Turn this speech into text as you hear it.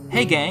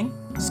Hey gang,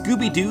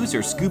 Scooby-Doos or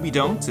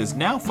Scooby-Don'ts is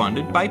now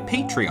funded by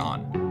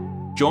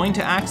Patreon. Join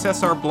to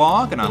access our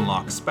blog and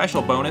unlock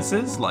special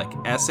bonuses like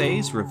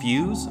essays,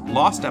 reviews,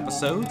 lost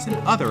episodes, and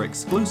other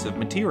exclusive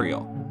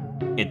material.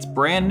 It's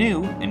brand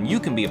new, and you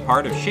can be a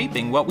part of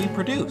shaping what we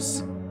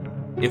produce.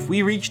 If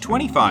we reach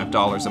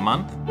 $25 a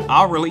month,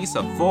 I'll release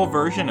a full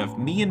version of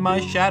Me and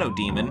My Shadow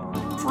Demon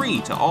free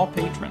to all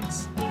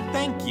patrons.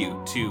 Thank you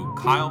to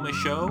Kyle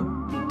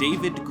Michaud,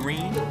 David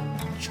Green,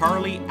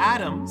 Charlie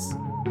Adams,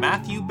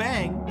 Matthew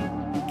Bang,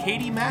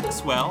 Katie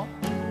Maxwell,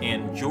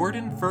 and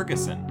Jordan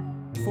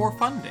Ferguson for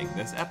funding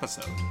this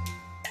episode.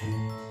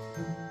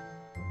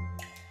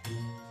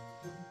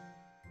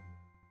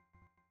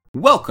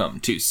 Welcome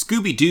to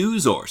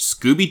Scooby-Doos or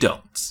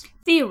Scooby-Don'ts,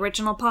 the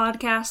original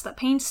podcast that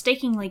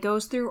painstakingly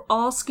goes through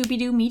all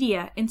Scooby-Doo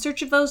media in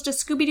search of those to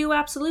Scooby-Doo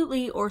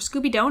absolutely or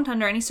Scooby-Don't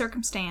under any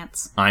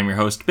circumstance. I'm your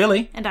host,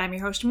 Billy. And I'm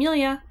your host,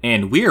 Amelia.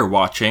 And we're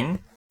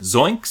watching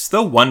Zoinks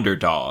the Wonder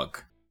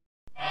Dog.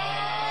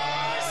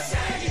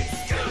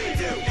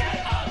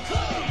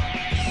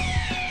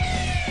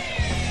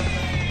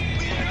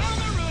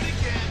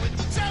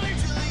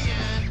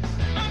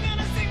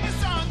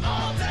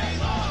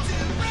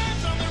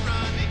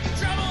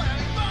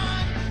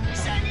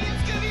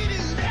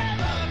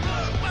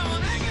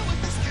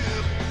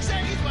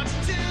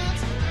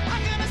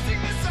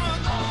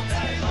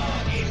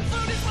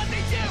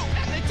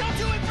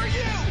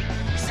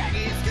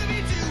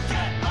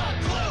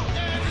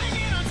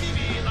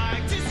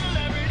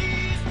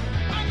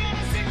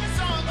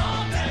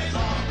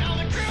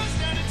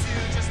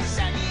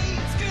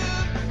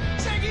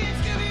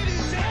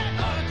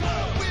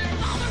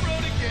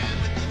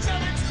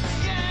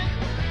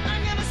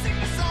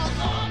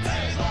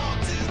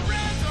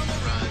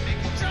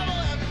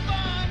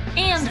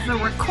 The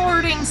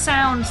recording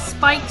sound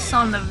spikes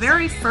on the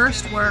very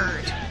first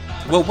word.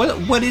 Well,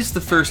 what is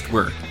the first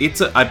word?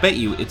 I bet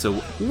you it's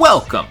a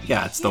welcome.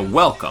 Yeah, it's the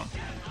welcome.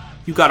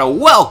 You gotta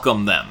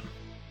welcome them.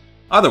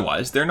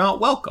 Otherwise, they're not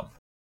welcome.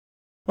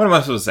 What am I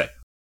supposed to say?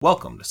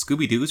 Welcome to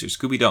Scooby-Doos or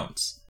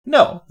Scooby-Don'ts.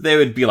 No, they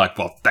would be like,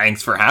 well,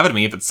 thanks for having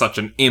me if it's such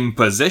an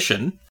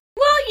imposition.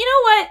 Well, you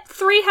know what?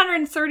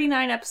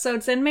 339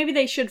 episodes in, maybe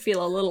they should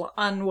feel a little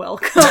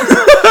unwelcome.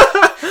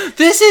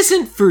 This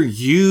isn't for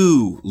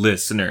you,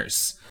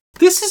 listeners.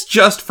 This is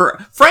just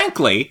for...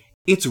 Frankly,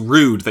 it's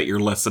rude that you're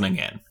listening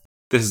in.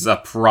 This is a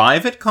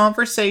private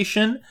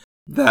conversation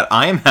that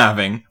I am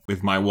having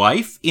with my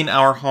wife in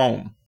our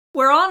home.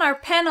 We're on our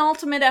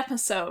penultimate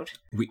episode.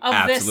 We of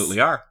absolutely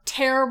this are.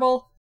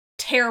 Terrible,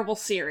 terrible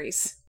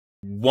series.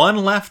 One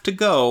left to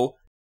go,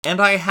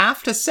 and I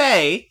have to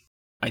say,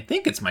 I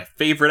think it's my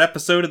favorite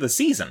episode of the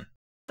season.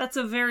 That's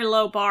a very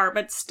low bar,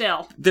 but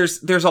still.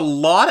 There's a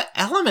lot of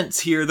elements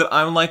here that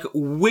I'm like,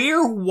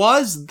 where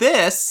was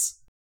this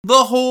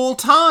the whole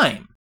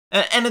time?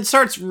 And it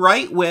starts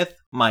right with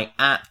my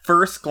at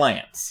first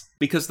glance.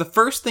 Because the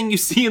first thing you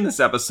see in this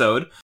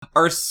episode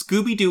are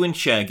Scooby-Doo and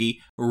Shaggy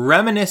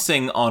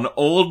reminiscing on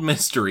old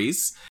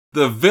mysteries,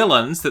 the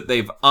villains that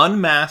they've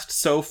unmasked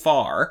so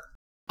far.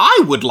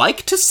 I would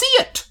like to see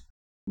it!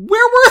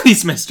 Where were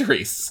these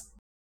mysteries?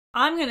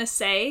 I'm gonna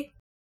say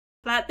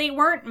that they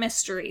weren't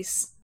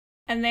mysteries.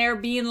 And they're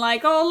being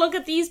like, oh, look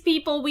at these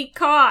people we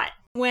caught.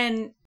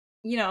 When,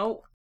 you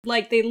know,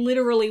 like they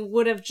literally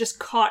would have just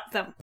caught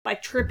them by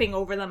tripping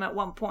over them at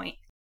one point.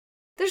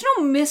 There's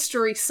no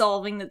mystery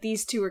solving that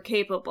these two are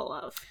capable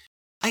of.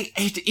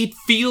 It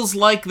feels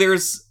like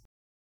there's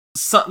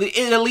something,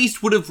 it at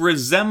least would have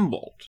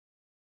resembled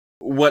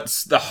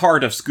what's the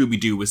heart of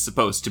Scooby-Doo was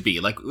supposed to be.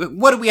 Like,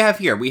 what do we have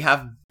here? We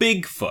have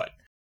Bigfoot.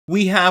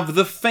 We have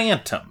the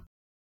Phantom.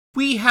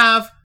 We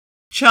have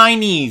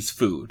Chinese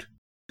food.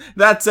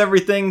 That's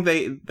everything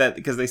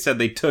because they said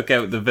they took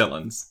out the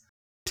villains.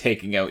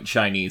 Taking out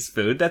Chinese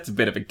food, that's a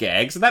bit of a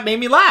gag, so that made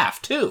me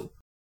laugh, too.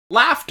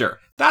 Laughter,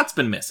 that's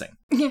been missing.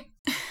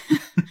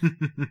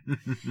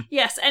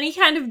 Yes, any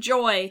kind of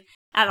joy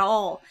at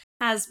all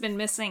has been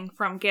missing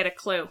from Get a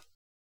Clue.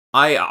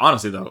 I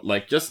honestly, though,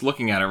 like, just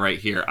looking at it right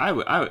here,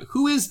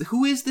 who is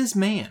this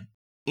man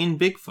in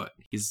Bigfoot?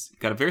 He's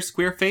got a very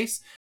square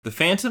face. The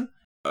Phantom,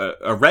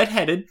 a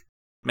red-headed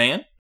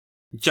man.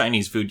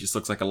 Chinese food just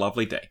looks like a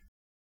lovely day.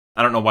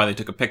 I don't know why they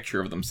took a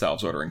picture of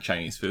themselves ordering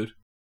Chinese food.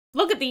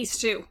 Look at these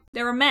two.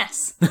 They're a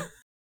mess.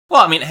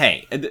 Well, I mean,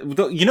 hey,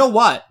 you know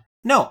what?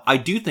 No, I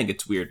do think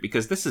it's weird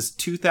because this is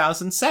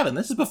 2007.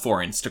 This is before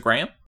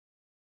Instagram.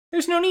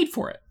 There's no need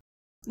for it.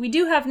 We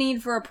do have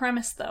need for a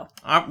premise, though.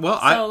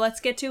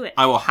 Let's get to it.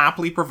 I will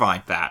happily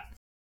provide that.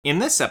 In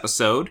this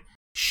episode,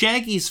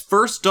 Shaggy's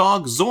first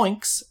dog,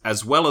 Zoinks,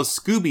 as well as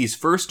Scooby's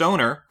first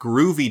owner,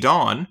 Groovy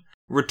Dawn,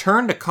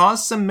 return to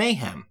cause some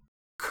mayhem,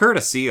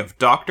 courtesy of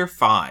Dr.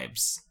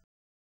 Phibes.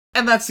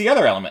 And that's the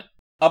other element.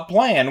 A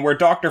plan where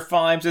Dr.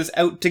 Phibes is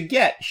out to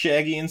get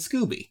Shaggy and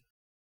Scooby.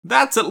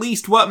 That's at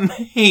least what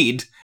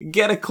made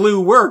Get a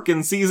Clue work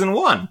in Season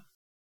 1.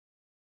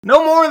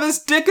 No more of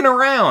this dicking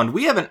around.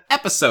 We have an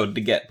episode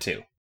to get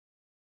to.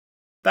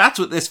 That's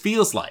what this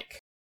feels like.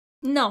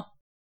 No,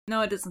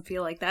 it doesn't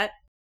feel like that.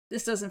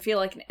 This doesn't feel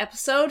like an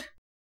episode.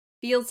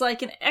 Feels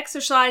like an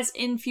exercise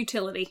in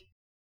futility.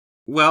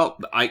 Well,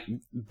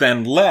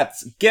 then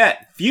let's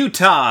get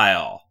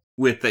futile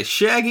with the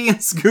Shaggy and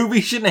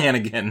Scooby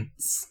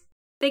shenanigans.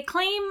 They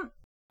claim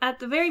at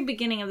the very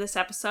beginning of this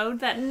episode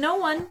that no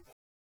one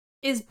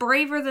is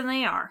braver than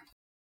they are.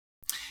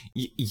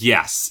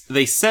 Yes,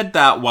 they said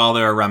that while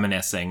they were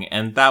reminiscing,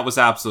 and that was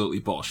absolutely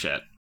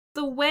bullshit.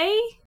 The way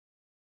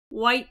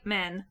white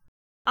men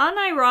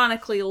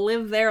unironically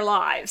live their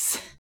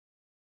lives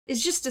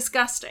is just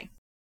disgusting.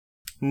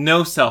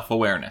 No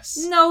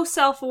self-awareness. No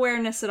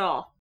self-awareness at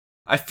all.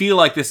 I feel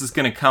like this is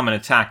going to come and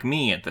attack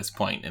me at this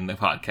point in the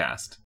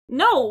podcast.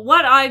 No,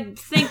 what I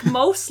think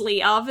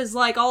mostly of is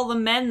like all the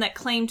men that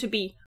claim to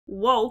be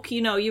woke.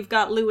 You know, you've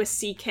got Louis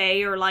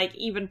C.K. or like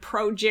even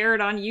Pro Jared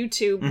on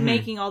YouTube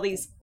making all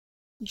these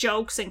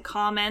jokes and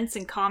comments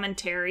and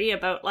commentary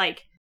about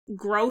like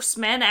gross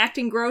men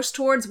acting gross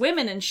towards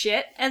women and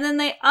shit, and then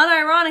they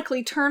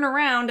unironically turn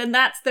around and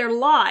that's their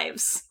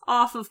lives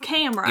off of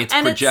camera. It's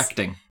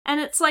projecting.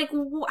 It's like,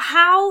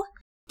 how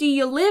do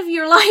you live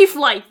your life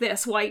like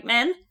this, white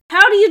men?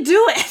 How do you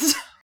do it?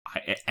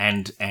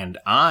 I'm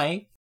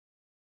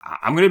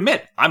going to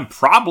admit, I'm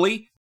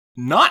probably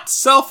not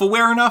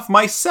self-aware enough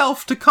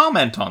myself to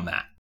comment on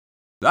that.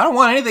 I don't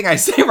want anything I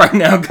say right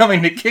now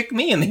coming to kick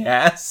me in the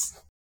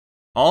ass.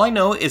 All I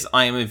know is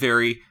I am a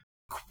very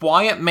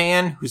quiet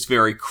man who's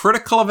very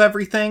critical of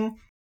everything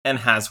and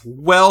has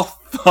well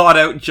thought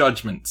out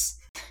judgments.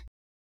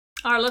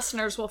 Our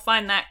listeners will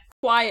find that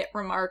quiet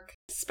remark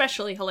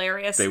especially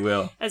hilarious. They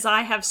will. As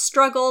I have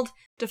struggled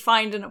to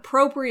find an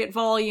appropriate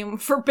volume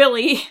for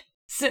Billy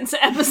since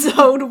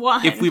episode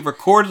 1. If we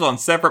recorded on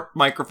separate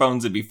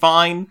microphones, it'd be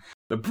fine.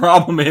 The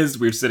problem is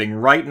we're sitting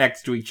right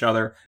next to each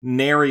other,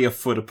 nary a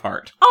foot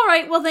apart.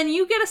 Alright, well then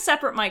you get a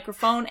separate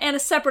microphone and a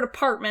separate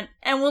apartment,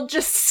 and we'll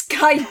just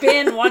Skype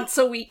in once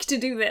a week to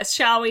do this,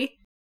 shall we?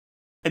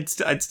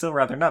 I'd still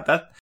rather not.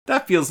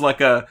 That feels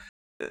like a,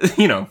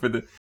 you know, for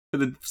the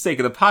sake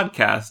of the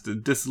podcast, a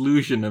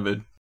disillusion of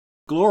a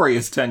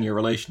glorious 10-year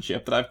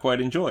relationship that I've quite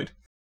enjoyed.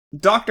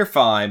 Dr.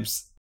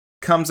 Phibes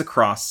comes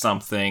across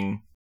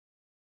something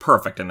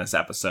perfect in this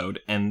episode,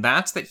 and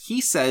that's that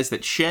he says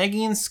that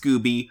Shaggy and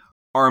Scooby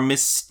are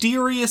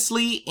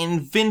mysteriously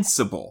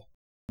invincible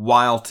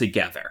while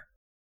together.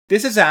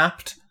 This is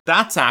apt.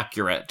 That's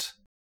accurate.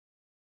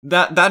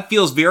 That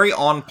feels very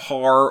on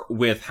par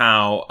with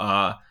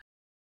how,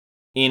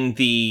 in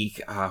the,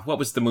 what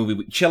was the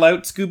movie? Chill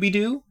Out,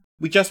 Scooby-Doo?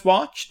 We just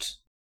watched?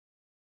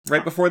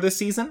 Right before this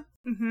season?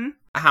 Mm-hmm.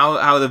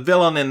 How the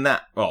villain in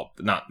that, well,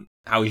 not,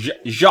 how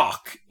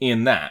Jacques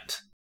in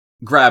that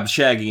grabbed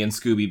Shaggy and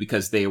Scooby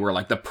because they were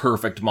like the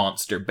perfect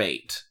monster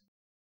bait.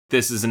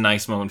 This is a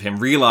nice moment of him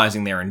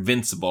realizing they're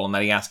invincible and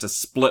that he has to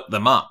split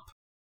them up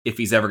if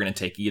he's ever going to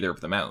take either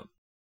of them out.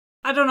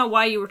 I don't know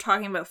why you were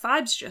talking about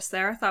Phibes just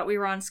there. I thought we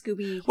were on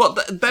Scooby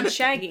and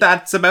Shaggy.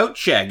 That's about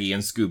Shaggy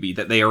and Scooby,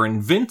 that they are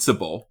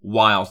invincible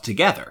while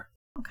together.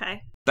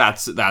 Okay.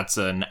 That's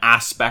an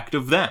aspect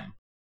of them.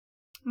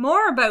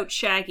 More about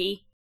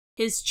Shaggy.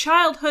 His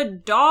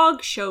childhood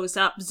dog shows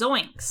up,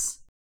 Zoinks.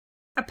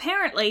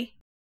 Apparently,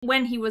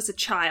 when he was a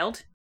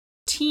child,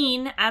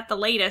 teen at the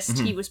latest,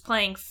 he was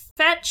playing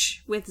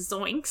fetch with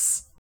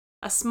Zoinks,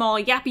 a small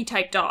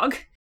yappy-type dog,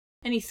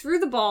 and he threw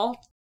the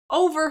ball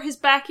over his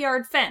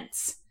backyard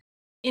fence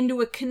into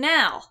a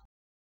canal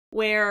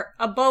where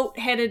a boat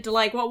headed to,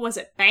 like, what was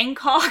it,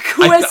 Bangkok?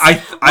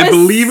 I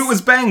believe it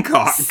was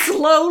Bangkok.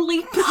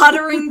 Slowly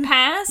puttering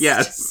past?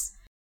 Yes.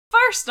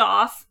 First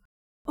off,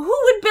 who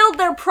would build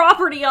their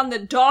property on the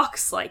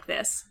docks like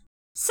this?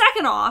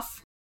 Second off,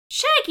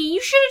 Shaggy,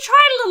 you should have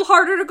tried a little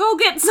harder to go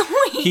get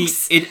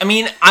Zoinks.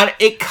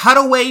 It cut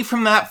away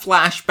from that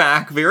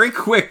flashback very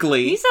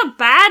quickly. He's a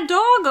bad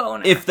dog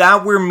owner. If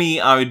that were me,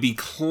 I would be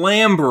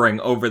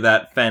clambering over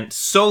that fence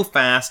so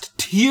fast,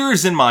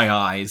 tears in my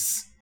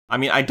eyes. I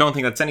mean, I don't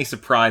think that's any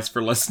surprise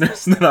for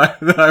listeners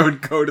that I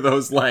would go to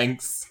those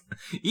lengths.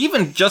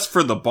 Even just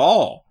for the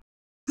ball.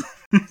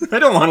 I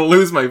don't want to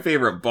lose my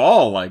favorite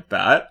ball like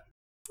that.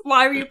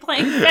 Why were you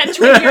playing fetch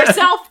with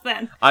yourself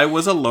then? I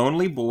was a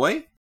lonely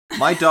boy.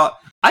 My dog.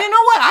 I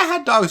know what? I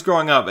had dogs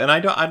growing up, and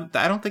I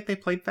don't think they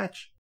played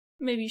fetch.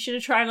 Maybe you should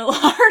have tried a little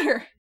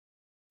harder.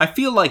 I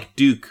feel like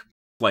Duke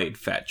played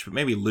fetch, but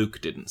maybe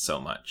Luke didn't so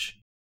much.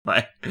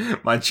 My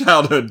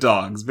childhood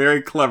dogs,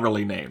 very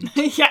cleverly named.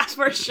 Yeah,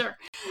 for sure.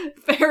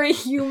 Very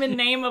human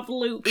name of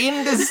Luke.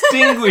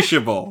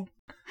 Indistinguishable.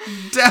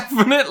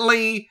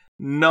 Definitely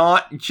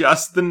not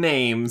just the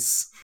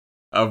names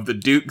of the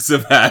Dukes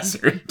of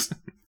Hazzard.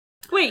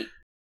 Wait.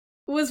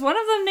 Was one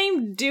of them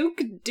named Duke?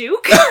 Okay, wait,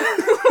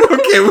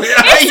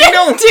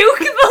 Isn't Duke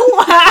the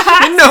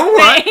last you know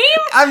what? name?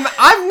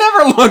 I've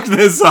never looked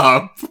this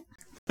up.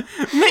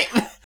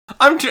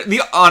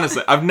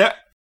 Honestly,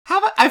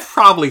 I've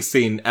probably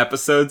seen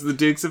episodes of the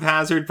Dukes of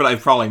Hazzard, but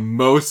I've probably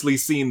mostly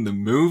seen the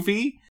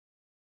movie.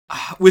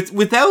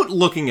 Without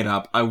looking it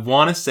up, I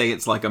want to say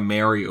it's like a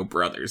Mario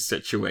Brothers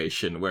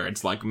situation, where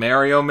it's like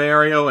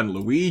Mario and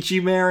Luigi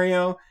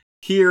Mario.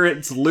 Here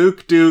it's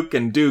Luke Duke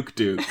and Duke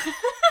Duke.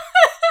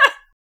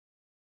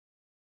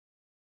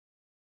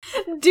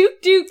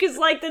 Duke Duke is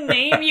like the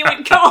name you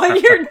would call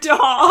your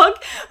dog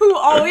who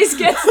always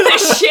gets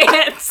the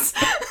shits.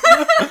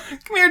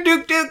 Come here,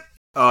 Duke Duke.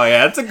 Oh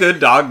yeah, that's a good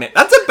dog name.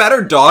 That's a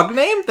better dog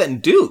name than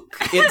Duke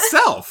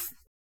itself.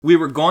 We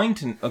were going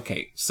to...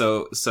 Okay,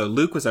 so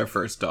Luke was our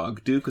first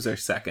dog. Duke was our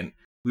second.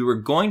 We were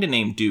going to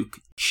name Duke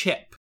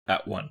Chip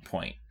at one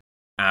point,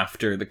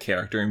 after the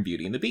character in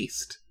Beauty and the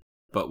Beast.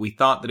 But we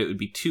thought that it would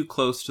be too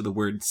close to the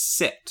word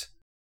sit.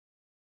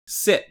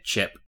 Sit,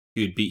 Chip.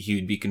 He would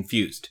be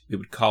confused. We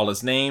would call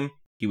his name,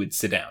 he would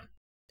sit down.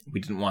 We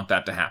didn't want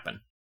that to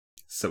happen.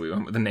 So we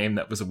went with a name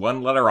that was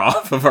one letter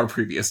off of our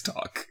previous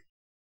dog.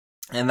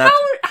 And that's...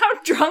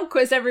 How drunk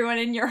was everyone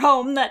in your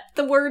home that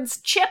the words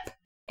chip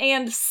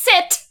and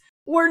sit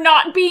were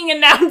not being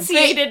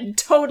enunciated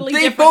totally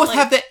differently? They both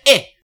have the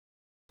eh.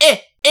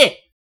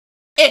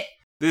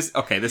 This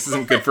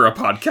isn't good for a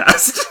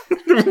podcast.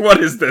 What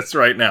is this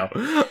right now?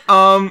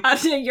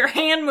 Your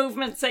hand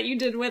movements that you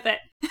did with it.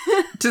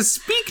 To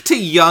speak to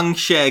young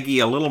Shaggy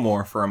a little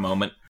more for a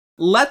moment,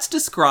 let's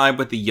describe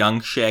what the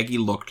young Shaggy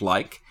looked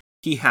like.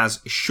 He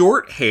has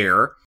short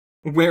hair,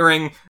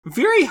 wearing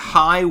very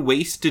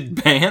high-waisted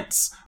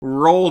pants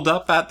rolled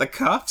up at the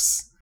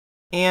cuffs,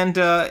 and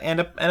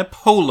a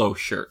polo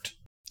shirt.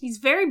 He's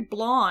very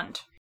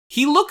blonde.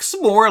 He looks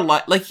more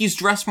like he's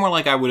dressed more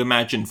like I would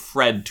imagine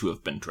Fred to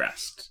have been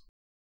dressed.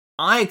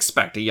 I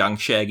expect a young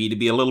Shaggy to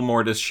be a little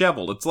more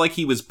disheveled. It's like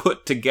he was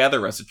put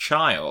together as a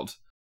child.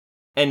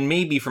 And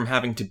maybe from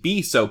having to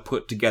be so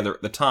put together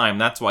at the time,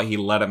 that's why he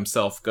let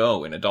himself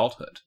go in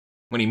adulthood.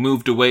 When he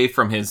moved away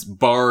from his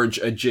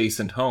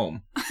barge-adjacent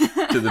home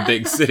to the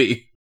big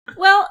city.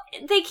 Well,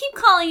 they keep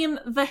calling him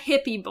the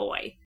hippie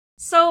boy.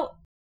 So,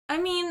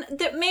 I mean,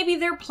 maybe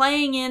they're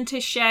playing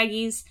into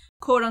Shaggy's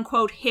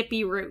quote-unquote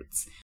hippie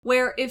roots.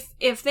 Where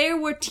if they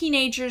were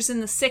teenagers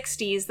in the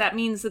 60s, that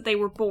means that they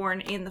were born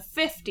in the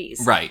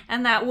 50s. Right.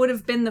 And that would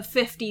have been the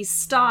 50s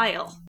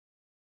style.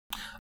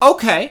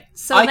 Okay,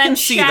 so I can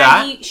see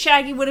that.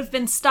 Shaggy would have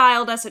been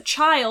styled as a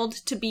child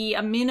to be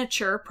a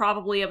miniature,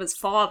 probably of his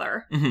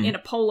father, in a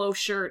polo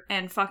shirt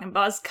and fucking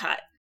buzz cut.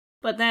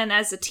 But then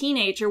as a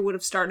teenager would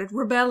have started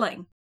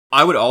rebelling.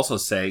 I would also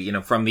say,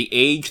 from the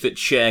age that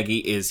Shaggy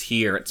is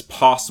here, it's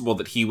possible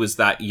that he was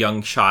that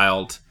young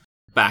child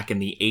back in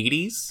the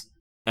 80s.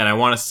 And I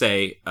want to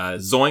say,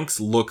 Zoinks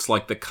looks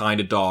like the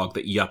kind of dog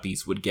that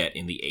yuppies would get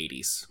in the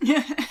 80s.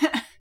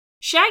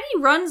 Shaggy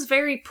runs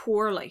very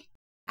poorly.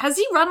 Has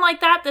he run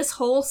like that this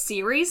whole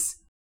series?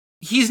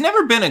 He's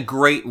never been a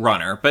great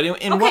runner, but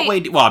in what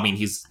way? Well, I mean,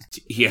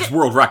 he has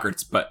world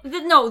records, but...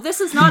 No,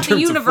 this is not the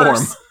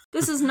universe.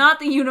 This is not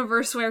the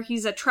universe where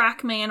he's a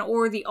trackman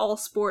or the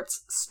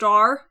all-sports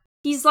star.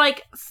 He's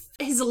like,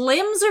 his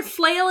limbs are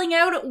flailing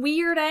out at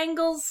weird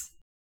angles.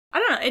 I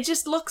don't know, it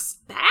just looks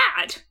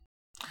bad.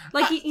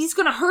 Like, he's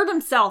gonna hurt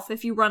himself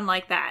if you run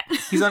like that.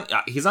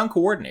 He's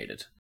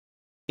uncoordinated.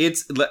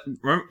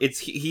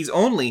 He's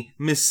only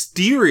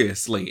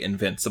mysteriously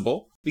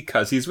invincible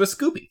because he's with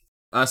Scooby.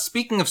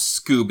 Speaking of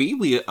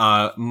Scooby,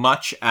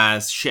 much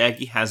as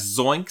Shaggy has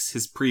Zoinks,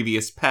 his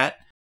previous pet,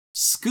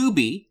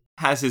 Scooby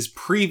has his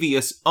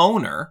previous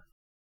owner,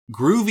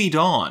 Groovy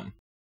Dawn.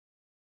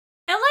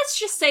 And let's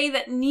just say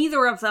that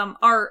neither of them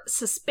are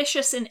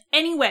suspicious in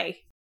any way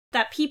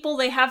that people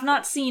they have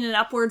not seen in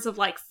upwards of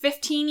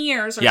 15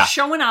 years are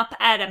showing up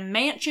at a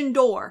mansion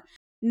door.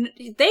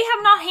 They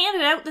have not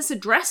handed out this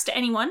address to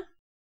anyone.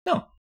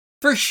 No.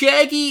 For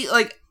Shaggy,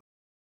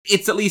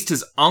 it's at least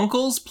his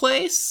uncle's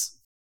place.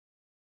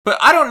 But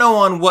I don't know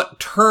on what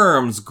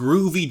terms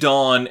Groovy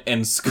Dawn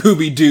and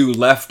Scooby-Doo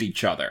left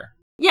each other.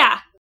 Yeah.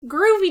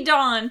 Groovy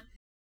Dawn,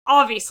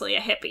 obviously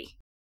a hippie.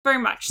 Very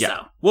much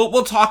so.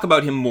 We'll talk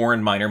about him more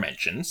in minor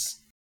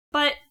mentions.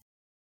 But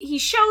he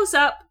shows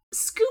up.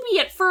 Scooby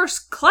at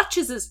first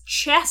clutches his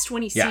chest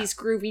when he sees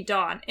Groovy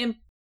Dawn. And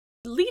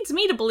leads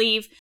me to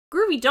believe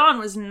Groovy Dawn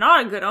was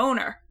not a good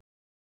owner.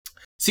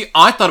 See,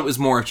 I thought it was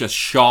more just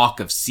shock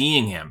of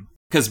seeing him.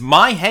 Because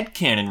my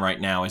headcanon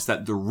right now is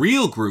that the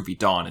real Groovy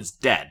Dawn is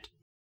dead.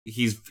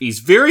 He's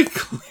very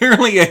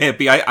clearly a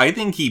hippie. I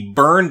think he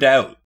burned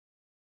out.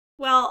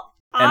 Well,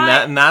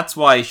 and that's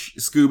why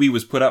Scooby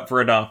was put up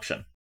for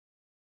adoption.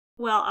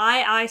 Well,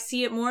 I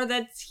see it more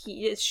that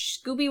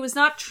Scooby was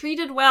not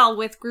treated well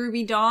with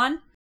Groovy Dawn,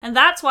 and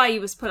that's why he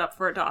was put up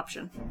for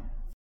adoption.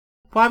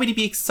 Why would he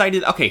be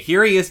excited? Okay,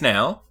 here he is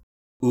now.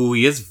 Ooh,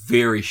 he is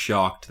very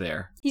shocked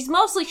there. He's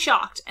mostly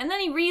shocked, and then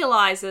he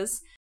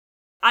realizes,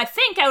 I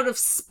think out of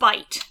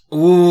spite.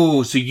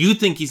 Ooh, so you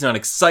think he's not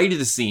excited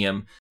to see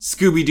him.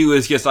 Scooby-Doo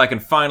is just, I can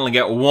finally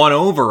get one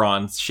over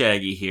on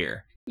Shaggy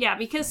here. Yeah,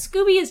 because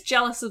Scooby is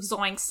jealous of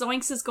Zoinks.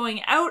 Zoinks is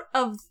going out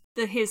of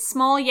his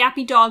small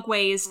yappy dog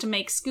ways to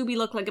make Scooby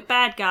look like a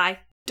bad guy.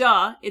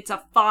 Duh, it's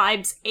a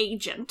Fibes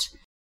agent.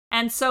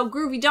 And so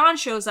Groovy Dawn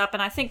shows up,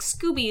 and I think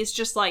Scooby is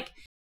just like,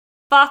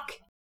 fuck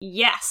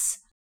yes,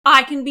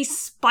 I can be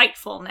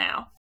spiteful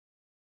now.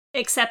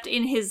 Except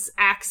in his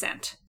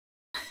accent.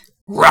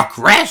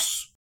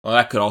 Ruckress! Well,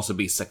 that could also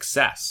be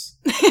success.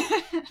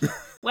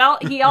 Well,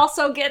 he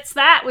also gets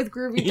that with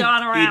Groovy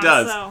Dawn around. He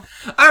does. So.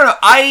 I don't know,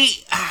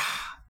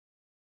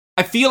 I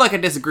I feel like I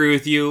disagree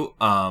with you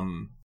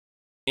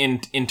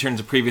in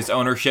terms of previous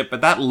ownership, but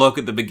that look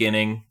at the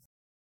beginning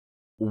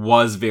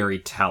was very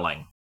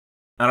telling.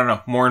 I don't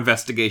know, more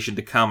investigation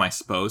to come, I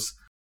suppose.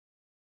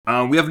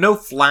 We have no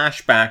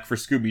flashback for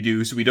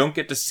Scooby-Doo, so we don't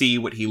get to see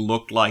what he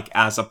looked like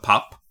as a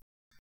pup.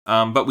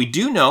 But we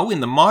do know, in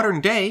the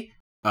modern day,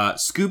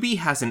 Scooby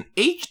has an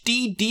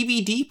HD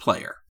DVD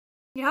player.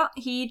 Yeah,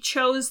 he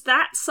chose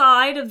that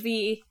side of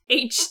the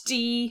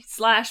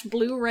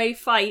HD/Blu-ray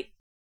fight.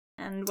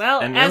 And,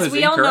 well, as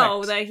we all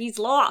know, that he's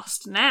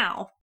lost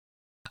now.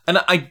 And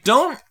I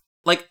don't,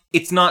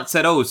 it's not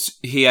said,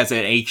 he has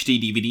an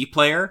HD DVD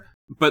player,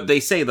 but they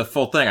say the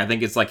full thing. I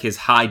think it's, his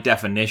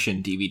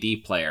high-definition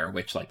DVD player,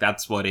 which,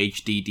 that's what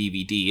HD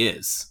DVD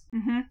is.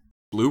 Mm-hmm.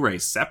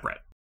 Blu-ray's separate.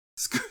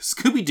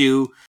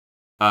 Scooby-Doo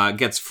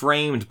gets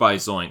framed by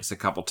Zoinks a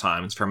couple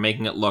times for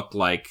making it look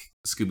like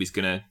Scooby's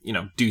gonna,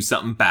 do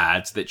something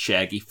bad so that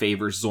Shaggy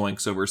favors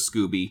Zoinks over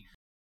Scooby.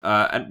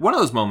 At one of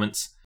those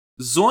moments,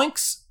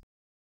 Zoinks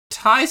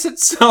ties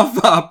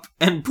itself up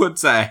and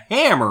puts a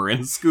hammer in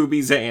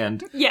Scooby's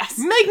hand. Yes.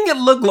 Making it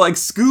look like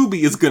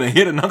Scooby is gonna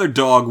hit another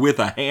dog with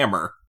a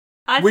hammer.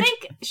 I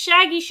think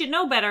Shaggy should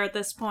know better at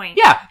this point.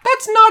 Yeah,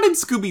 that's not in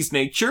Scooby's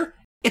nature.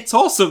 It's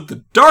also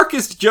the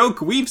darkest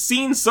joke we've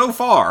seen so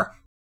far.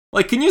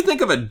 Can you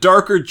think of a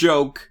darker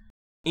joke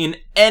in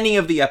any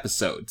of the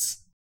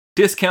episodes?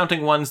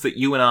 Discounting ones that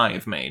you and I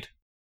have made.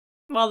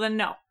 Well, then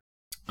no.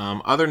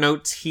 Other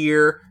notes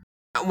here.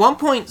 At one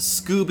point,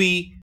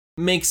 Scooby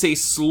makes a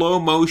slow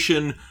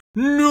motion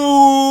no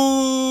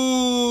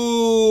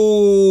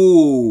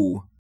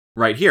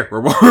right here.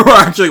 We're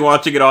actually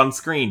watching it on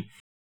screen.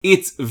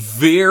 It's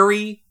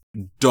very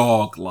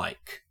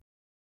dog-like.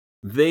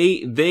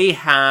 They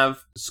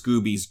have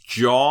Scooby's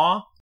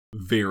jaw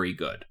very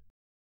good.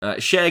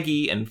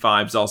 Shaggy and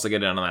Fibes also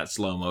get in on that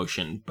slow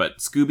motion, but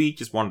Scooby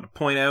just wanted to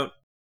point out,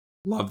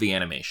 love the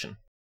animation.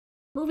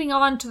 Moving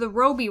on to the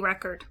Roby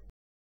record.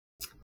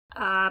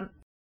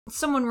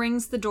 Someone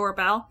rings the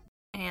doorbell,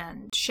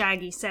 and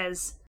Shaggy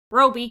says,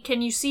 "Roby,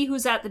 can you see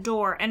who's at the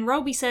door?" And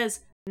Roby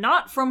says,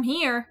 "Not from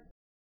here."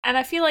 And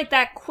I feel like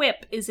that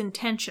quip is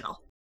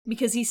intentional,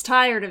 because he's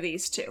tired of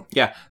these two.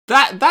 Yeah,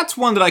 that's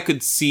one that I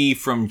could see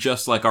from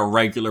just a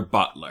regular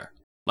butler.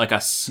 Like a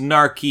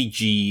snarky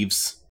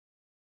Jeeves.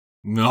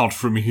 "Not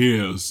from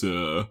here,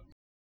 sir."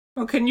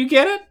 "Oh, can you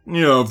get it?"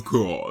 "Yeah, of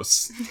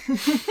course."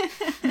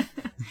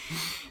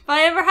 If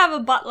I ever have a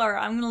butler,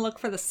 I'm gonna look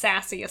for the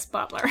sassiest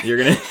butler. You're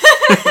gonna...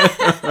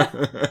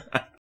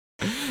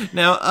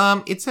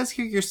 Now, it says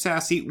here you're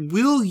sassy.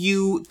 Will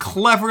you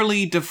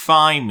cleverly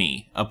defy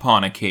me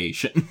upon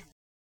occasion?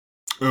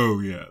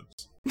 "Oh, yes.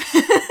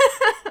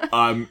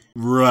 I'm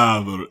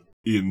rather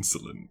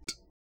insolent."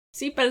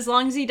 See, but as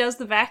long as he does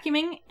the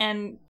vacuuming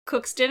and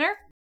cooks dinner,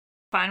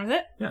 fine with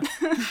it. Yeah.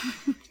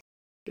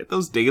 Get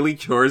those daily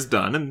chores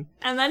done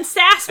and then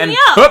sass me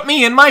up. Put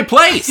me in my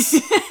place.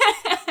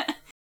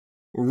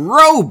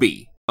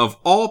 Roby, of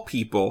all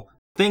people,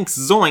 thinks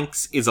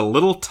Zoinks is a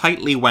little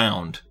tightly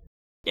wound.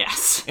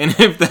 Yes. And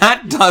if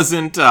that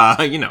doesn't,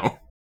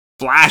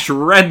 flash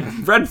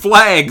red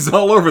flags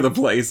all over the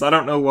place, I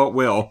don't know what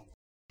will.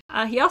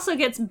 He also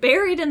gets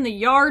buried in the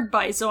yard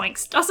by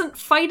Zoinks. Doesn't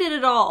fight it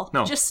at all.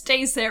 No. Just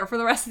stays there for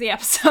the rest of the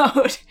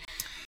episode.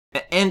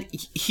 And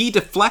he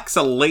deflects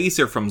a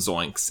laser from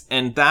Zoinks,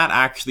 and that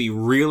actually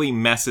really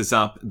messes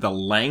up the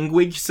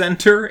language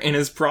center in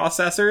his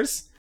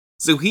processors.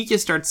 So he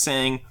just starts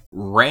saying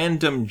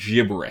random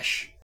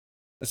gibberish.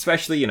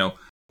 Especially,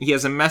 he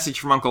has a message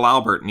from Uncle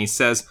Albert, and he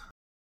says,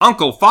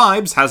 "Uncle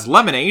Fibes has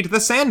lemonade the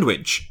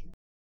sandwich.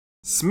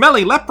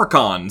 Smelly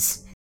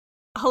leprechauns."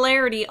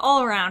 Hilarity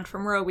all around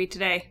from Roby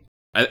today.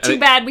 Too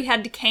bad we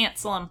had to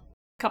cancel him a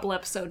couple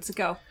episodes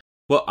ago.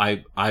 Well,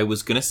 I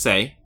was gonna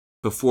say,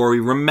 before we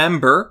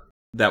remember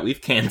that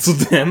we've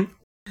canceled him,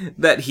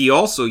 that he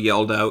also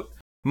yelled out,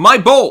 "My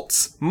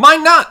bolts! My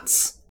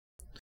nuts!"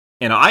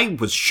 And I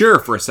was sure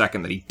for a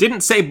second that he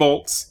didn't say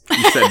bolts,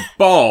 he said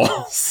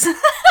balls.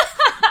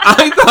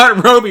 I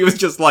thought Roby was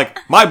just like,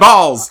 "My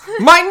balls!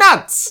 My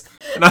nuts!"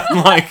 And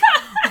I'm like,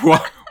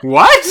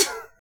 what?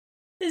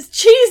 His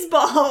cheese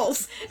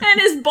balls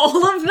and his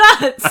bowl of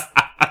nuts.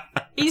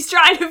 He's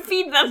trying to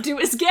feed them to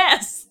his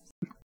guests.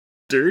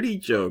 Dirty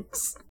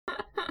jokes.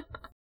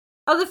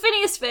 Oh, the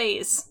Phineas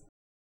phase.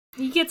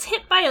 He gets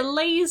hit by a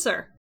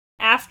laser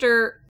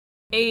after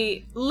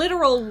a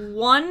literal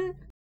 1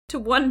 to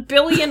 1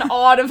 billion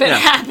odd of it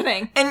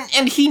happening.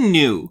 And he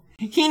knew.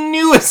 He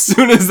knew as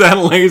soon as that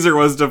laser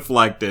was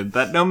deflected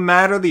that no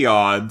matter the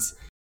odds,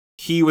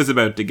 he was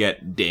about to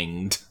get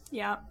dinged.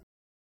 Yeah.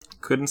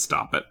 Couldn't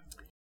stop it.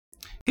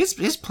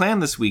 His plan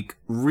this week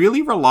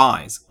really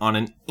relies on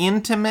an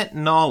intimate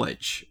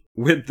knowledge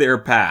with their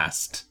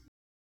past.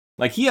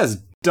 He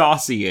has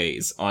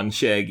dossiers on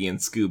Shaggy and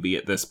Scooby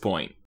at this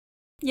point.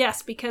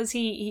 Yes, because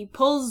he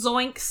pulls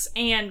Zoinks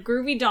and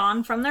Groovy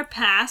Dawn from their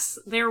past.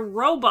 They're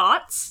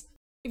robots,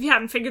 if you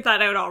haven't figured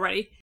that out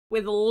already,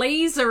 with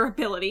laser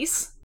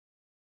abilities.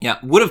 Yeah,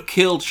 would have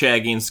killed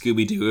Shaggy and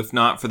Scooby-Doo if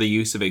not for the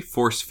use of a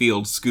force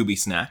field Scooby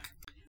snack.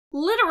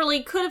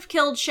 literally could have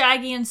killed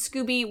Shaggy and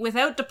Scooby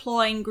without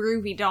deploying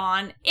Groovy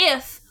Dawn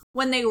if,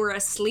 when they were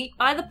asleep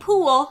by the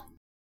pool,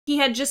 he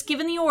had just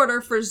given the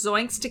order for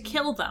Zoinks to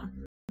kill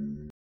them.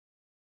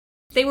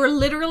 They were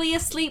literally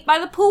asleep by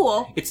the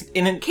pool.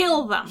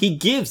 Kill them. He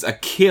gives a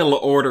kill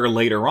order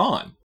later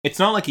on. It's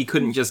not like he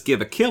couldn't just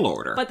give a kill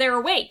order. But they're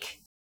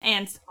awake.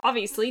 And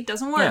obviously it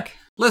doesn't work. Yeah.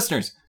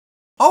 Listeners,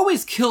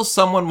 always kill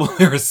someone while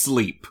they're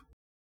asleep.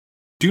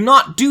 Do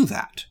not do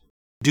that.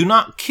 Do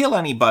not kill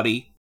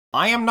anybody.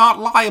 I am not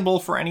liable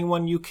for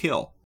anyone you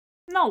kill.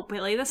 No,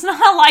 Billy, that's not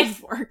how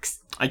life works.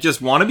 I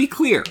just want to be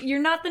clear.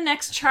 You're not the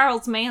next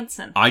Charles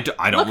Manson. I don't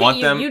Look want at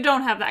you. them. You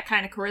don't have that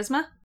kind of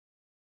charisma.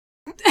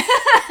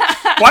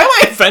 Why am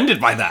I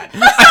offended by that?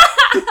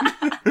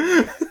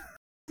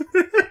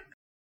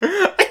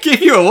 I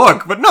gave you a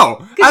look, but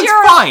no, that's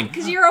fine.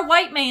 Because you're a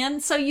white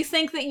man, so you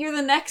think that you're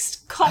the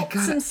next cult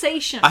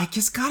sensation. I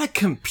just gotta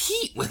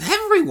compete with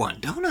everyone,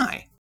 don't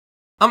I?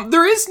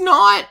 There is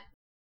not...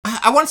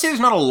 I want to say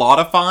there's not a lot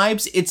of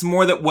Fibes. It's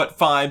more that what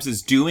Fibes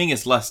is doing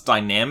is less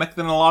dynamic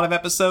than a lot of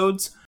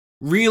episodes.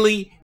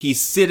 Really,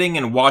 he's sitting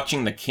and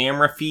watching the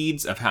camera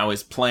feeds of how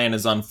his plan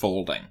is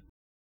unfolding.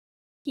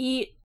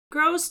 He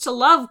grows to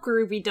love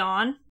Groovy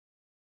Dawn.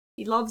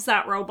 He loves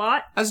that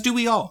robot. As do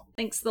we all.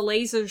 Thinks the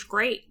laser's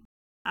great.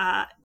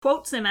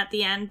 Quotes him at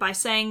the end by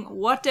saying,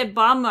 "What a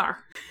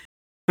bummer."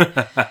 He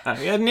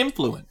had an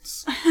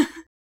influence.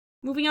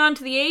 Moving on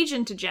to the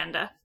agent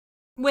agenda.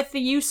 With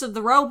the use of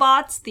the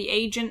robots, the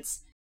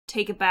agents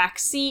take a back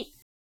seat.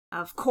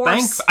 Of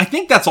course. I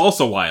think that's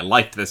also why I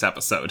liked this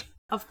episode.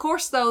 Of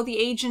course, though, the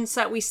agents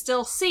that we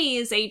still see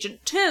is Agent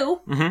 2.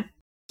 Mm-hmm.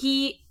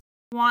 He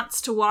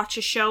wants to watch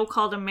a show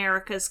called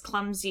America's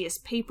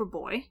Clumsiest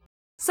Paperboy.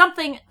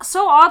 Something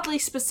so oddly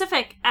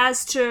specific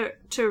as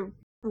to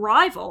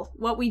rival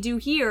what we do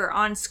here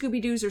on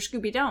Scooby-Doos or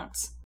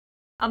Scooby-Don'ts.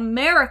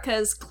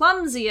 America's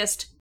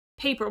Clumsiest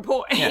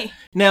Paperboy. Yeah.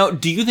 Now,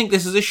 do you think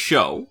this is a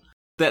show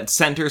that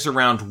centers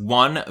around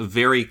one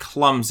very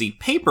clumsy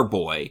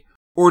paperboy,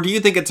 or do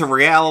you think it's a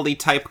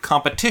reality-type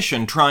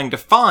competition trying to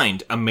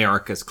find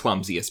America's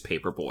Clumsiest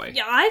Paperboy?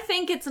 Yeah, I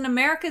think it's an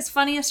America's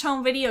Funniest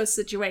Home Videos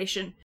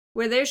situation,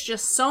 where there's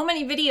just so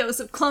many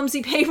videos of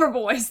clumsy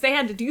paperboys, they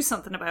had to do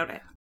something about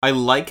it. I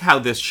like how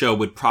this show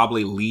would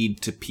probably lead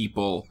to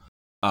people,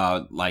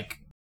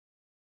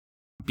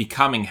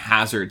 becoming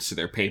hazards to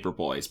their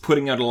paperboys,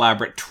 putting out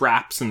elaborate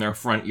traps in their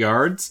front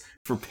yards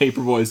for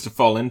paperboys to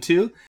fall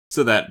into,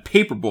 so that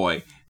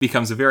paperboy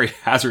becomes a very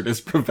hazardous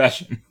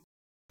profession.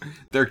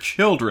 They're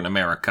children,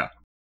 America.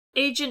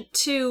 Agent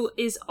 2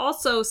 is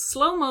also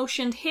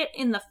slow-motioned hit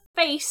in the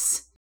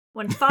face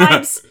when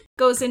Fibes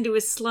goes into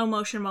his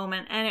slow-motion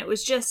moment, and it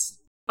was just...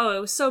 oh, it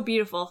was so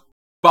beautiful.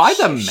 By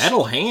the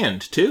metal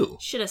hand, too.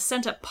 Should have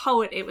sent a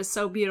poet, it was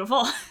so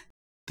beautiful.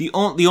 The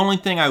only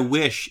thing I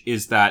wish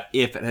is that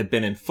if it had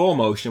been in full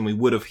motion, we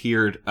would have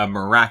heard a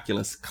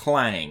miraculous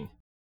clang.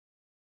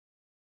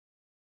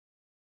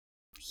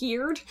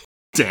 Heard?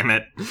 Damn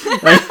it.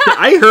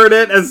 I heard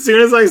it as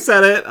soon as I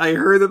said it. I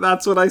heard that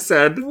that's what I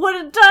said. Would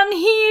have done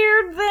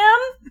heard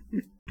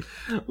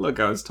them. Look,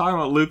 I was talking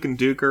about Luke and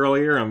Duke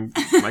earlier, and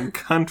my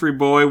country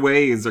boy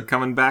ways are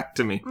coming back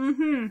to me.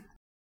 Mm-hmm.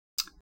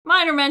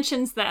 Minor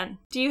mentions then.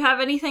 Do you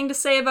have anything to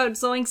say about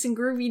Zoinks and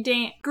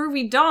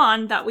Groovy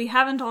Dawn that we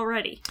haven't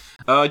already?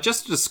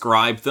 Just to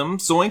describe them,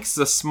 Zoinks is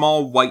a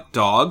small white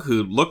dog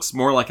who looks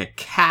more like a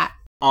cat,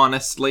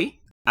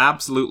 honestly.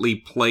 Absolutely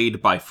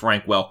played by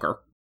Frank Welker.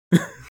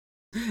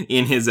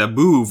 In his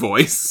Abu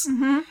voice.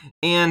 Mm-hmm.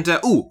 And,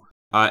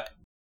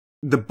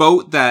 the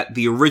boat that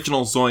the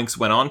original Zoinks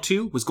went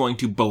onto was going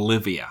to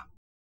Bolivia.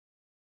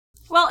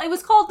 Well, it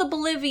was called the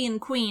Bolivian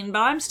Queen,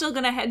 but I'm still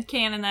gonna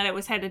headcanon that it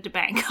was headed to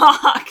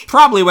Bangkok.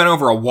 Probably went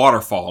over a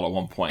waterfall at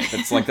one point.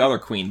 It's like the other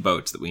Queen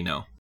boats that we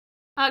know.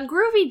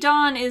 Groovy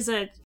Dawn is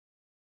a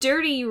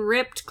dirty,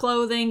 ripped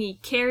clothing. He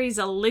carries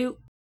a loot.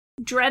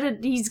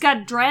 He's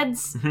got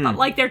dreads, but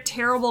like they're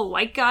terrible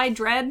white guy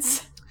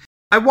dreads.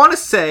 I want to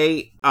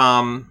say,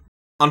 on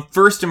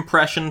first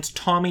impressions,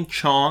 Tommy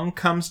Chong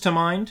comes to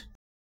mind.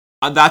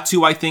 That's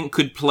who I think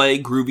could play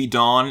Groovy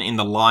Dawn in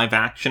the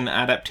live-action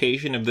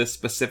adaptation of this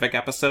specific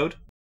episode,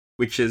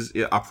 which is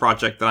a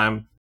project that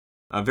I'm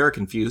very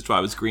confused why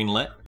I was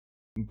greenlit.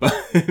 But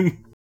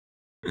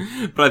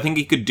I think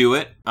he could do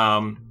it.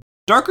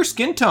 Darker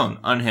skin tone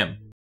on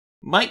him.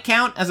 Might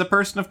count as a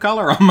person of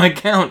color on my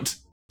count.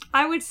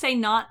 I would say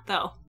not,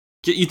 though.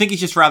 You think he's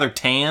just rather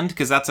tanned?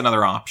 Because that's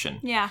another option.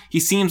 Yeah. He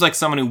seems like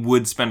someone who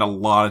would spend a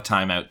lot of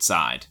time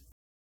outside.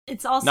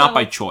 It's also... not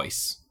by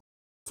choice.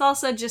 It's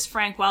also just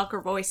Frank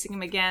Welker voicing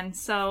him again,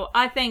 so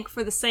I think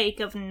for the sake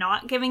of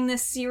not giving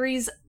this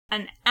series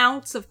an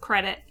ounce of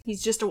credit,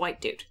 he's just a white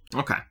dude.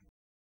 Okay.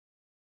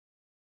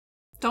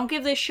 Don't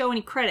give this show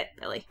any credit,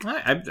 Billy.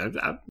 I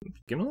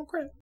give him a little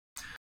credit.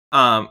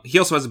 He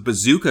also has a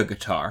bazooka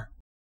guitar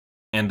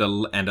and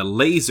a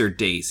laser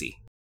daisy.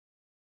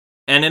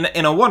 And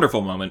in a wonderful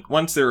moment,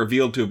 once they're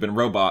revealed to have been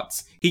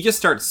robots, he just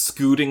starts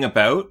scooting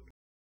about,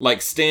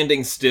 like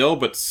standing still,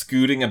 but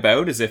scooting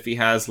about as if he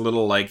has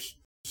little, like,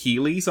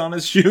 Heelys on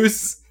his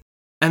shoes.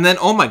 And then,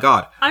 oh my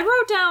god. I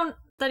wrote down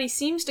that he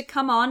seems to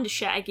come on to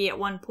Shaggy at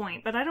one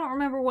point, but I don't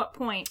remember what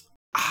point.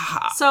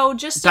 So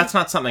that's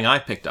not something I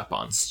picked up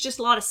on. It's just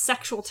a lot of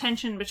sexual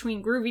tension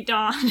between Groovy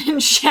Dawn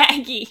and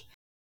Shaggy.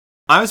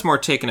 I was more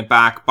taken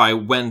aback by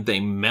when they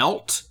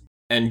melt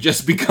and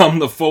just become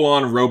the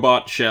full-on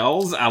robot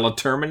shells a la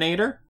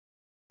Terminator.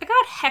 I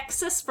got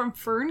Hexus from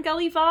Fern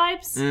Gully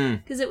vibes,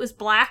 because it was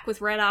black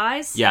with red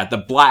eyes. Yeah, the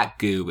black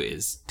goo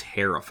is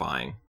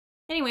terrifying.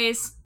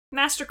 Anyways,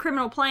 Master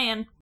Criminal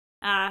Plan,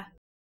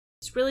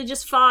 it's really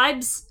just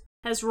vibes.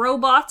 Has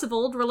robots of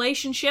old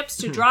relationships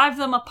to drive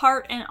them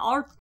apart and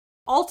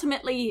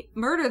ultimately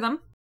murder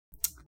them.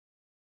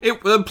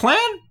 The plan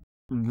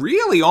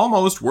really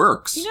almost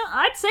works. You know,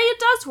 I'd say it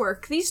does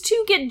work. These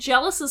two get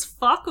jealous as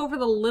fuck over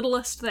the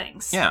littlest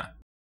things. Yeah.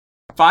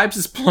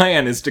 Vibes'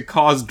 plan is to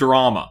cause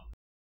drama.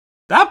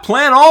 That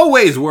plan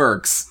always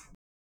works.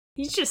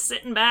 He's just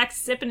sitting back,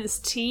 sipping his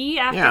tea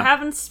after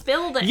having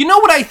spilled it. You know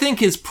what I think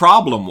his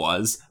problem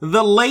was?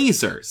 The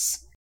lasers.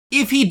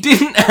 If he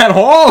didn't at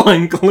all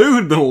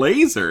include the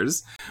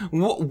lasers,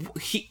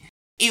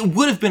 it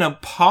would have been a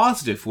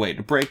positive way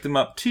to break them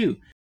up too.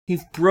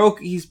 He's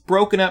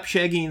broken up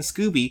Shaggy and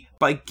Scooby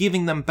by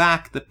giving them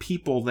back the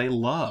people they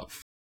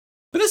love.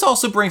 But this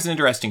also brings an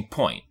interesting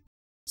point.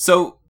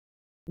 So,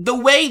 the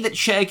way that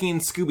Shaggy and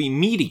Scooby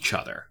meet each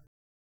other,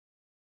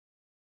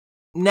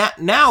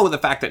 now the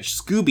fact that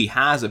Scooby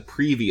has a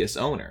previous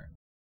owner,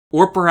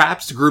 or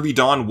perhaps Groovy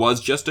Dawn was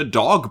just a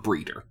dog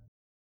breeder.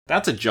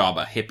 That's a job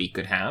a hippie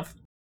could have.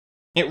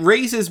 It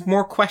raises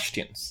more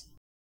questions,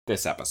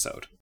 this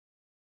episode.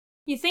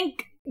 You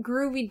think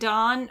Groovy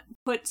Dawn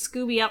put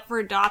Scooby up for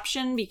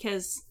adoption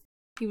because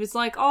he was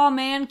like, oh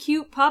man,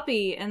 cute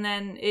puppy, and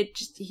then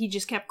he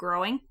just kept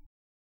growing?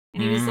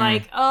 And he was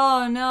like,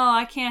 oh no,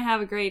 I can't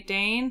have a Great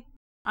Dane.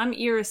 I'm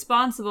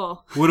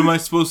irresponsible. What am I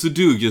supposed to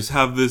do? Just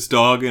have this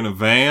dog in a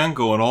van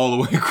going all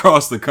the way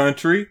across the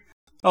country?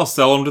 I'll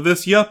sell him to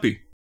this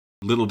yuppie.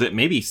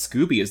 Maybe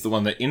Scooby is the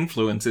one that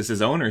influences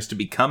his owners to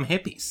become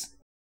hippies.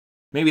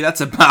 Maybe that's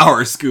a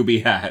power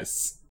Scooby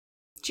has.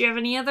 Do you have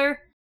any other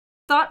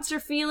thoughts or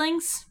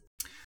feelings?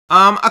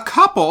 A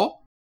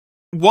couple.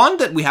 One,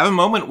 that we have a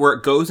moment where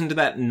it goes into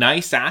that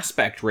nice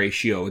aspect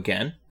ratio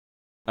again.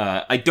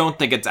 I don't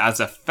think it's as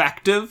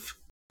effective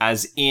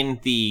as in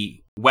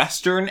the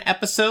Western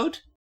episode.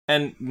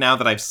 And now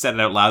that I've said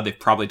it out loud, they've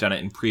probably done it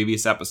in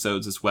previous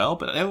episodes as well.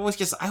 But I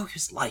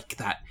always like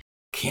that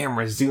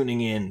camera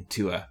zooming in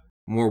to a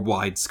more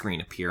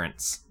widescreen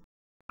appearance.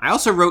 I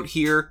also wrote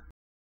here,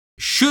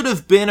 should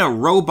have been a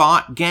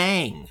robot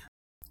gang.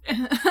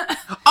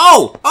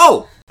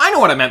 Oh, I know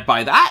what I meant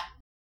by that.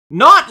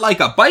 Not like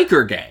a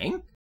biker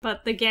gang.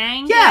 But the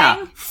gang?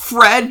 Yeah,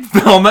 Fred,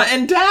 Velma,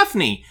 and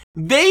Daphne.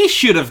 They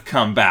should have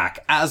come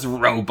back as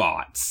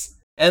robots.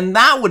 And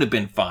that would have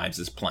been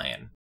Fives'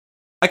 plan.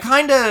 I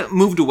kinda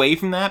moved away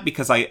from that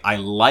because I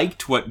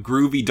liked what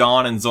Groovy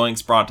Dawn and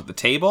Zoinks brought to the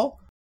table.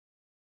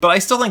 But I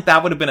still think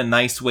that would have been a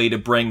nice way to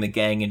bring the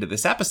gang into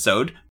this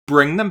episode.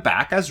 Bring them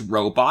back as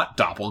robot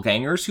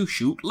doppelgangers who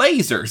shoot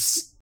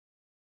lasers.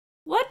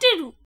 What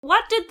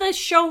did the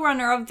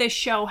showrunner of this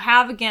show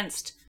have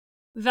against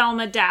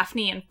Velma,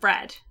 Daphne, and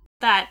Fred?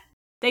 That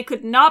they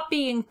could not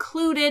be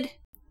included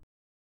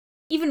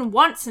even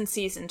once in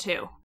season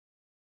 2.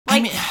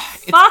 Like,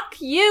 fuck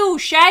you!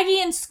 Shaggy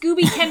and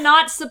Scooby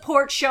cannot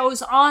support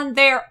shows on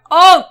their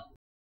own!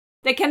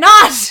 They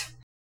cannot!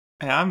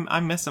 I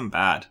miss them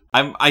bad.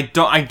 I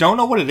don't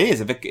know what it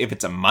is. If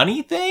it's a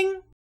money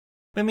thing,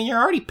 I mean,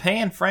 you're already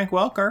paying Frank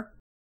Welker.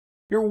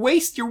 You're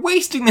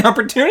wasting the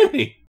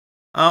opportunity.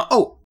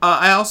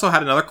 I also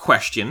had another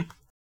question.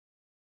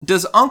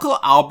 Does Uncle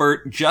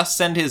Albert just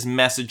send his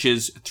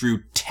messages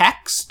through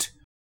text,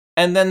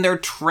 and then they're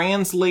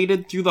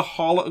translated through the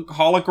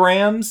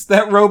holograms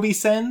that Roby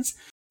sends?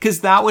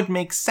 Because that would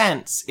make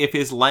sense if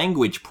his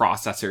language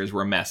processors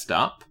were messed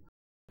up.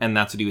 And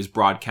that's what he was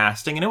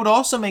broadcasting. And it would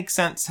also make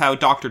sense how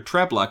Dr.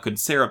 Trebla could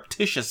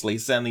surreptitiously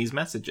send these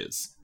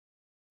messages.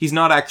 He's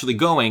not actually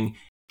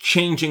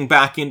changing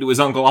back into his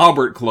Uncle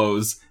Albert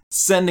clothes,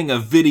 sending a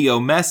video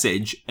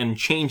message, and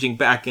changing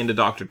back into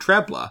Dr.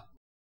 Trebla.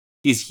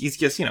 He's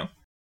just,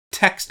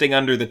 texting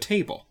under the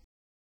table.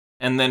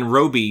 And then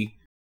Roby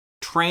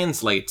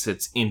translates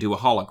it into a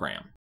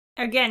hologram.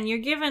 Again, you're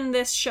giving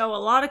this show a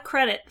lot of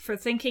credit for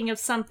thinking of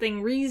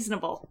something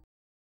reasonable.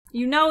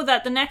 You know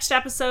that the next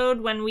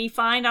episode, when we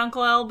find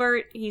Uncle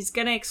Albert, he's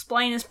gonna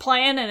explain his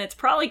plan, and it's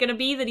probably gonna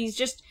be that he's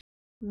just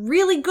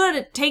really good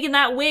at taking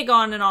that wig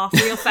on and off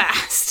real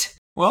fast.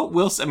 Well,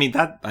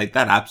 that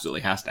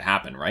absolutely has to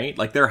happen, right?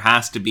 Like, there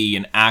has to be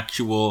an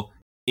actual,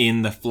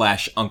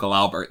 in-the-flesh Uncle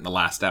Albert in the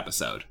last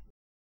episode.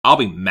 I'll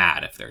be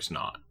mad if there's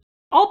not.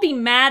 I'll be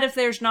mad if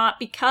there's not,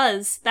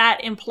 because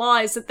that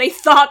implies that they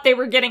thought they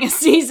were getting a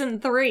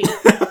season 3.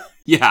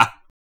 Yeah.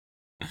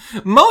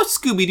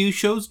 Most Scooby-Doo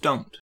shows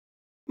don't.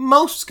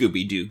 Most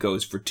Scooby-Doo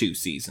goes for 2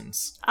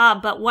 seasons.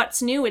 But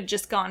What's New had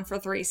just gone for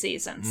 3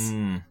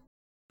 seasons.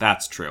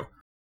 That's true.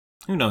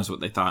 Who knows what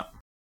they thought?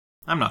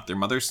 I'm not their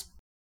mothers.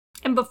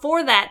 And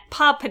before that,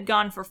 Pup had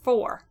gone for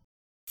 4.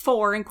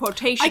 4 in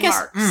quotation I guess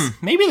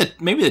marks. maybe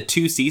the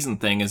 2-season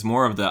thing is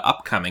more of the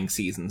upcoming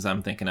seasons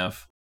I'm thinking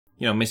of.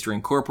 You know, Mystery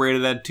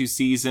Incorporated had 2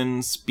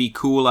 seasons. Be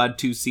Cool had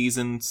 2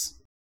 seasons.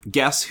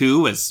 Guess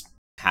Who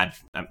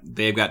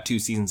they've got 2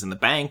 seasons in the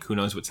bank. Who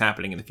knows what's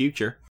happening in the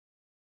future?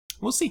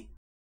 We'll see.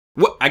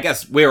 I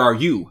guess Where Are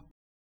You?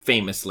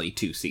 Famously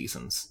 2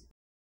 seasons.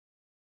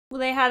 Well,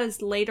 they had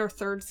his later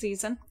 3rd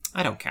season.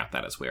 I don't count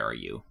that as Where Are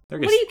You?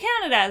 What do you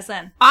count it as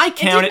then? I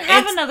count it. Didn't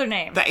have another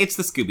name. It's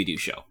the Scooby-Doo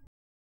show.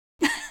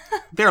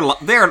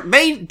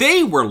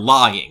 They were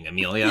lying,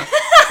 Amelia.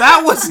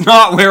 That was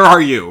not Where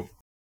Are You?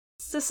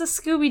 Is this a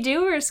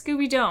Scooby-Doo or a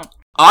Scooby-Don't?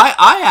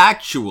 I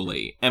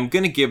actually am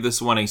going to give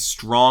this one a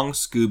strong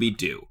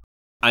Scooby-Doo.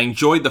 I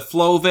enjoyed the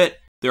flow of it.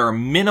 There are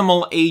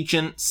minimal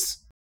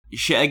agents.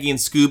 Shaggy and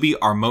Scooby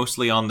are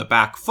mostly on the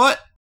back foot.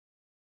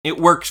 It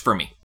works for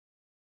me.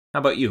 How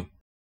about you?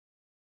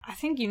 I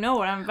think you know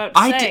what I'm about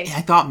to say.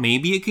 I thought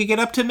maybe it could get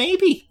up to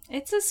maybe.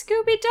 It's a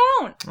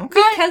Scooby-Don't. Okay.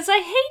 Because I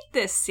hate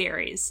this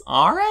series.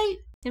 All right.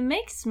 It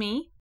makes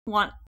me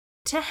want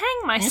to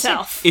hang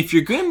myself. If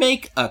you're going to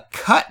make a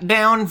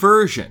cut-down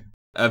version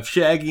of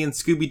Shaggy and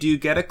Scooby-Doo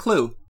Get a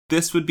Clue,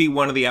 this would be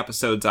one of the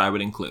episodes I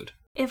would include.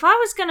 If I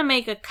was going to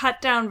make a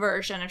cut-down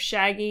version of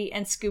Shaggy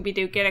and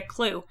Scooby-Doo Get a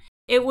Clue,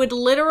 it would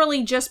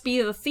literally just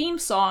be the theme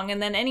song,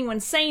 and then anyone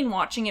sane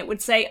watching it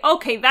would say,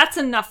 okay, that's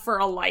enough for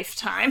a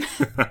lifetime.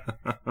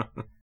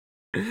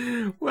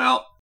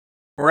 Well,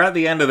 we're at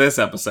the end of this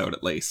episode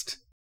at least,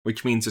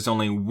 which means there's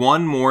only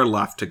one more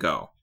left to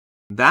go.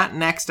 That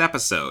next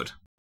episode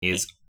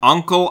is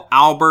Uncle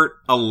Albert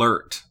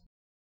Alert.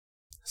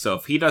 So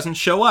if he doesn't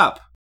show up,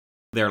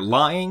 they're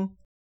lying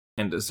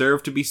and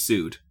deserve to be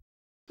sued.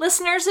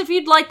 Listeners, if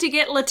you'd like to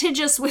get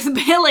litigious with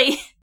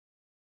Billy,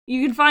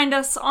 you can find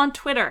us on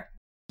Twitter.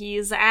 He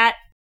is at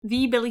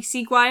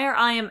TheBillySeaguire.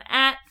 I am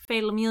at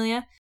Fatal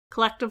Amelia,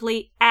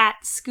 collectively at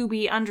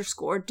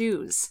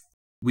Scooby_Doos.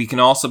 We can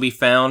also be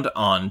found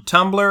on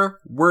Tumblr,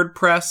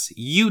 WordPress,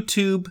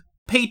 YouTube,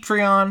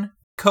 Patreon,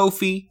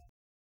 Ko-fi.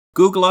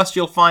 Google us,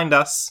 you'll find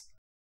us.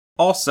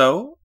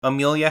 Also,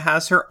 Amelia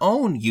has her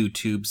own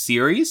YouTube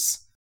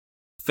series,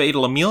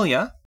 Fatal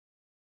Amelia.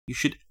 You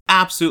should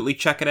absolutely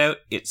check it out.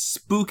 It's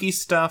spooky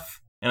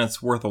stuff, and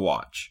it's worth a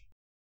watch.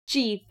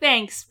 Gee,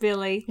 thanks,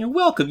 Billy. You're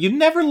welcome. You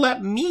never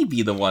let me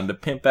be the one to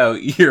pimp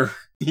out your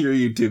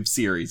YouTube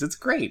series. It's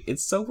great.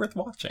 It's so worth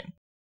watching.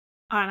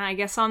 And I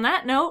guess on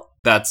that note,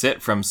 That's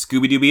it from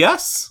Scooby-Dooby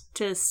Us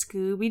to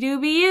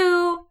Scooby-Dooby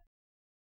You.